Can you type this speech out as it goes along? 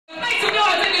some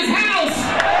noise in this house.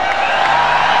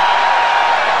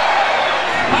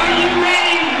 Are you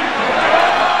ready?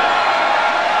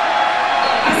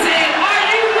 I said, are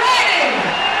you ready?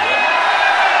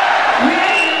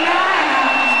 Ready now.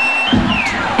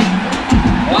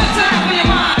 One time for your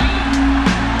mind.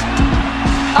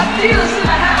 A dealer's in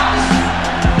the house.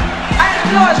 I am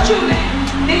yours truly,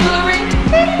 dealery.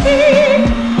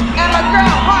 And my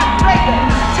girl, Heartbreaker.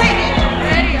 Take it.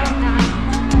 Radio now,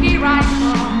 here I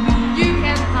come, you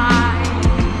can hide.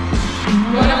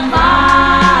 Gonna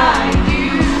find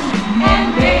you and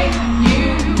make you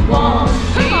want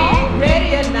me. Come on. Ready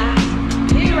or not,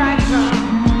 here I come.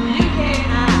 You can't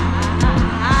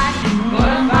hide.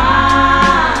 Gonna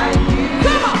find you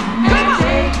Come on, come and on.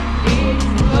 take it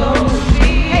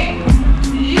slowly. Hey,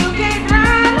 you can't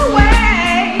run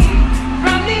away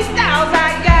from these styles I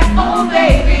got. Oh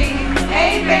baby,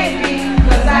 hey baby,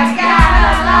 'cause I got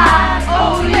a lot.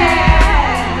 Oh yeah.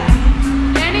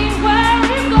 Anywhere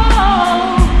you go,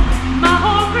 my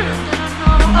whole crew's gonna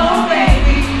know. Oh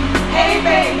baby, hey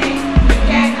baby, you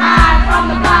can't hide from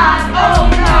the light. Oh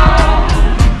no.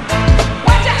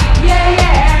 Watch out. Yeah,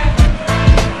 yeah.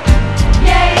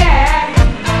 Yeah, yeah.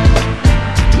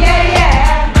 Yeah, yeah.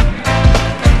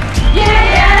 Yeah,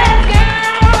 yeah.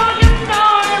 Girl, you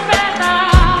know you better.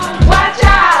 Watch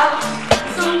out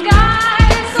Some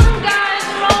guys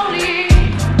lonely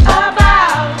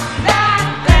about that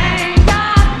thing.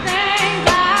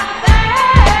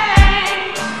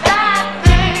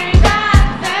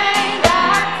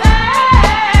 that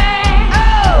thing.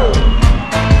 Oh.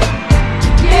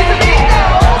 Yeah, he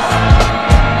knows.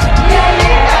 Yeah,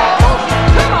 he knows.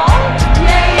 Come on.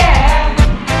 Yeah, yeah.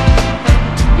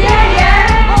 Yeah, yeah.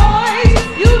 Boys,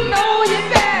 you know you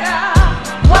better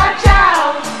watch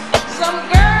out. Some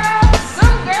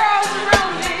girls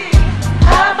around me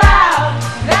about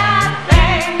that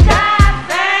thing.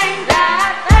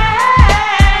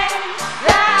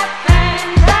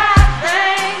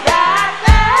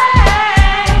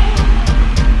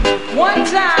 One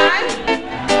time,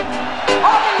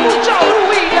 open mucho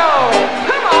ruido.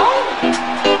 Come on,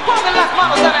 pongan las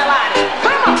manos en el aire.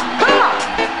 Come on, come on,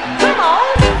 come on.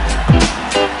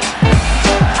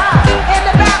 In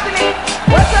the balcony.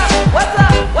 What's up? What's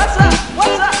up? What's up?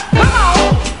 What's up? Come on.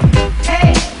 Hey,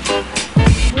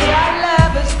 we are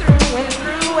lovers through and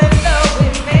through, and though we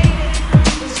made it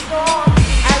through the storm,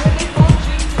 I really want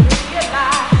you to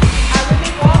realize. I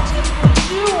really want to put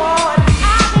you on.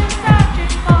 I've been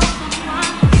searching for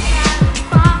someone to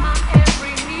satisfy my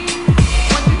every need.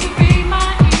 Want you to be my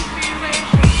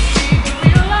inspiration, be the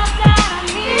real love that I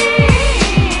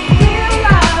need. Real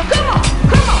love. Come on,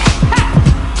 come on. Hey.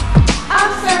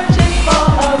 I'm searching for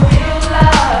a real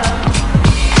love.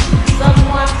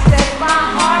 Someone set my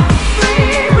heart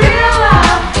free. Real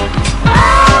love.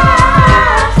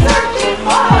 I'm searching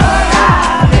for a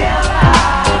real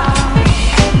love.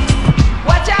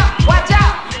 Watch out, watch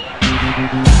out.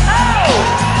 Oh,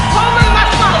 pongan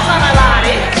las manos en el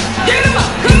aire. Get 'em up,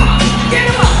 come on, get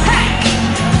 'em up. Hey,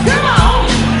 come on.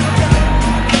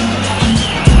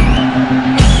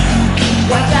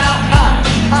 Watch out,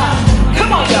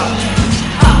 come on, y'all.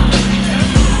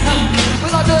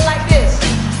 We're gonna do it like this.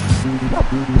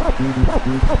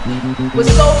 With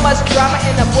so much drama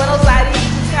in the Buenos Aires,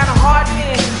 it's kinda hard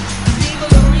being legal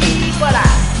to read, but I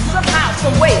somehow,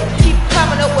 some way, keep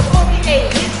coming up with funky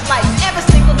hits like every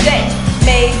single day.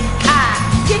 May I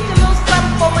get a little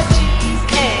something for my cheese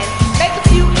and make a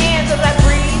few ends as I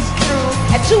breeze through.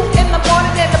 At 2 in the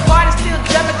morning and the party's still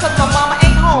jumping 'cause my mama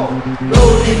ain't home.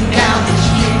 Rolling down the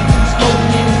street,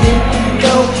 smoking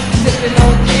window, sipping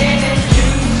on gin and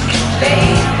juice.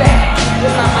 Laid back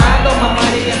with my mind on my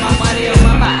money and my money on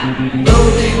my mind.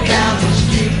 Rolling down the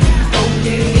street,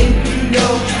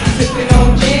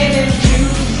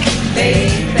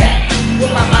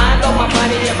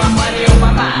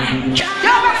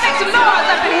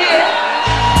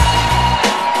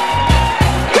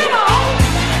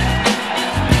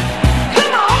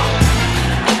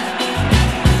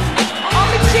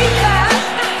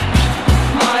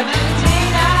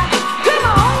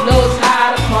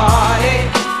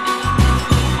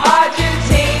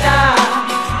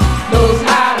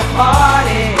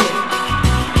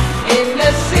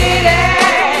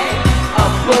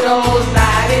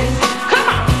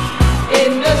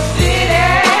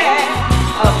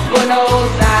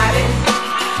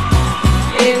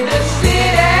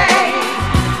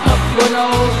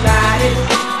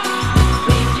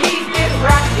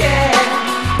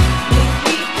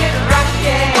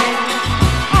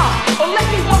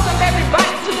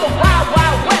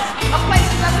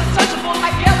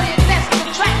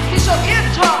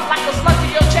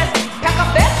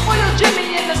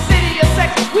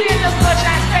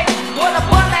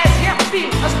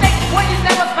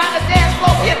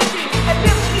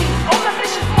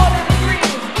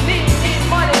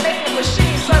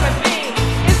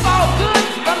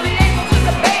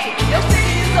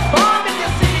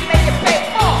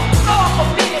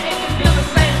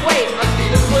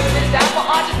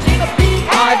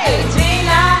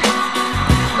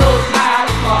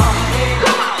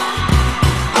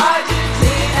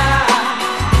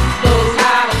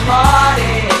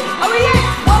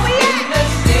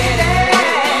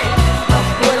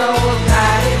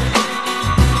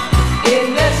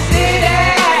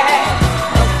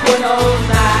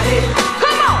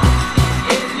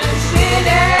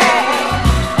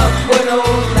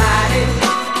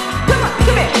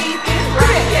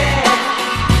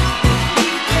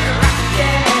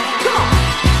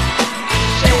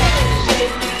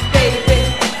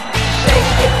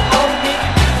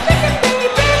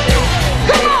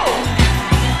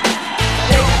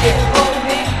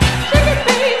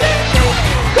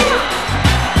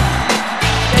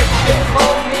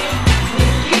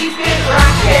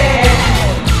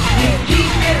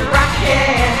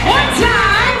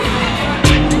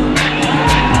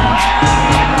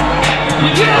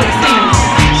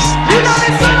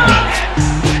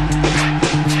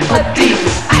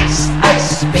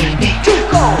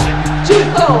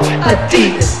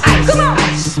 deep as ice. Come on,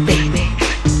 Ice, baby.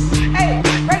 hey,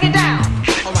 break it down.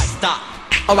 Alright, stop.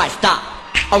 Alright, stop.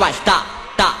 Alright, stop.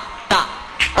 Stop. Stop.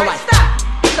 All Alright, right, stop.